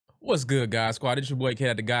What's good, guys? Squad, it's your boy Kid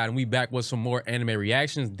at the Guide, and we back with some more anime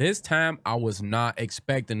reactions. This time, I was not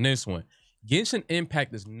expecting this one. Genshin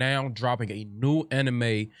Impact is now dropping a new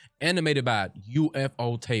anime animated by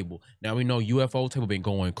UFO Table. Now, we know UFO Table been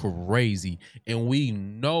going crazy, and we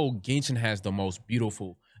know Genshin has the most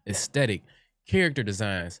beautiful aesthetic, character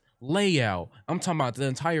designs, layout. I'm talking about the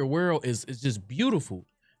entire world is just beautiful.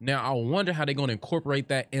 Now, I wonder how they're going to incorporate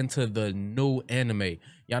that into the new anime.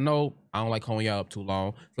 Y'all know I don't like holding y'all up too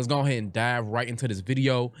long. So let's go ahead and dive right into this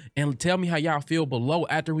video and tell me how y'all feel below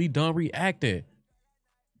after we done reacting.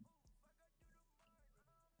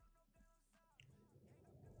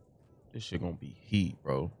 This shit gonna be heat,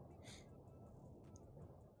 bro.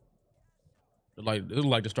 It look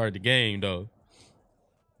like the start of the game, though.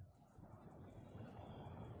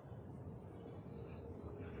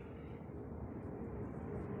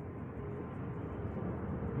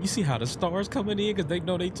 You see how the stars coming in because they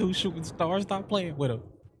know they two shooting stars. Stop playing with them.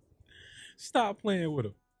 Stop playing with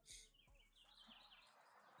them.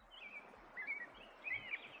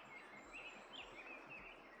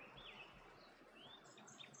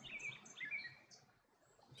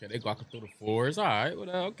 Okay, they walking through the forest. All right, well,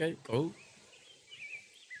 okay, cool.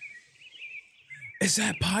 Is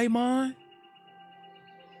that Paimon?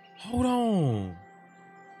 Hold on.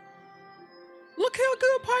 Look how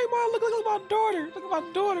good Paimon look. Look at my daughter. Look at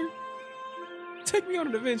my daughter. Take me on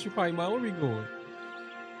an adventure, Paimon. Where we going?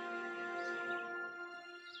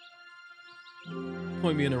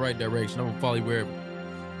 Point me in the right direction. I'm gonna follow you wherever.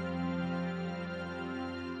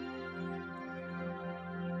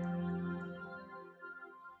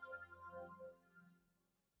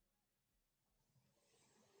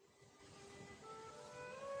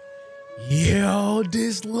 Yo,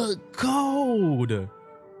 this look cold.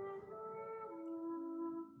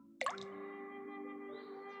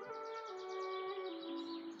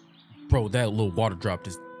 Bro, that little water drop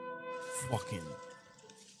is fucking...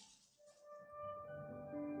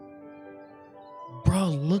 Bro,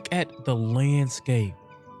 look at the landscape.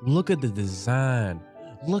 Look at the design.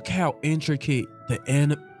 Look how intricate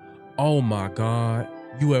the Oh my God.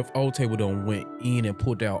 UFO Table done went in and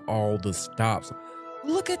put out all the stops.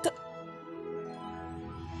 Look at the...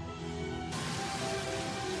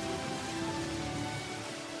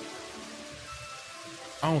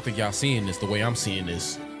 I don't think y'all seeing this the way I'm seeing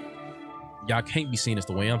this. Y'all can't be seeing this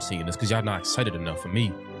the way I'm seeing this because y'all not excited enough for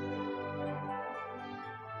me.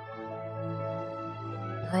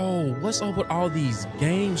 Bro, what's up with all these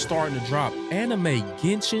games starting to drop? Anime,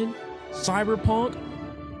 Genshin, Cyberpunk,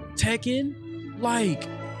 Tekken, like,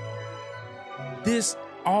 this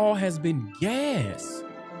all has been gas.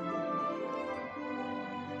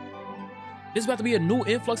 There's about to be a new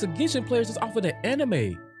influx of Genshin players just off of the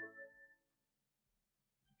anime.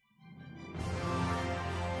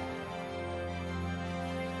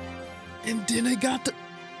 And then they got the...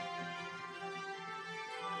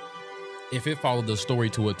 If it followed the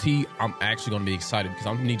story to a T, I'm actually going to be excited because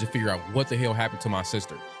I need to figure out what the hell happened to my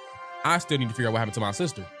sister. I still need to figure out what happened to my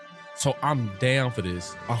sister. So I'm down for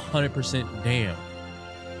this, 100% down.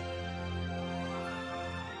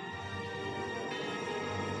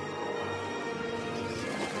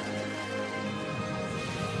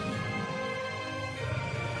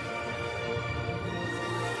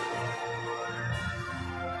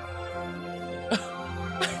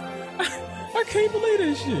 I can't believe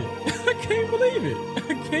this shit. I can't believe it.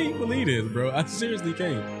 I can't believe this, bro. I seriously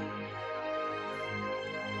can't.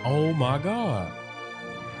 Oh my God.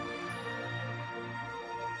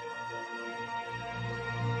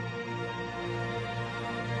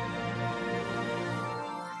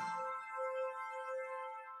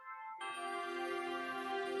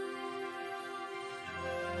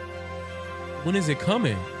 When is it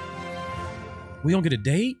coming? We don't get a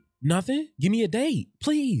date? Nothing? Give me a date,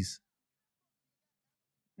 please.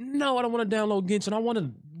 No, I don't want to download Genshin. I want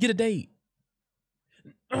to get a date.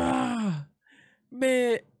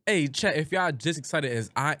 Man. Hey, chat, if y'all just excited as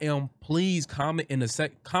I am, please comment in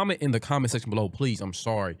the comment section below. Please, I'm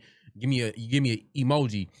sorry. Give me an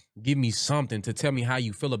emoji. Give me something to tell me how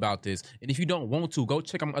you feel about this. And if you don't want to, go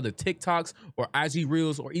check out my other TikToks or IG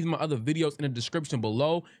Reels or even my other videos in the description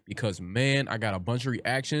below because, man, I got a bunch of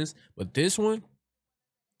reactions. But this one,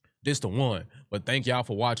 this the one. But thank y'all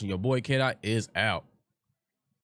for watching. Your boy Kid is out.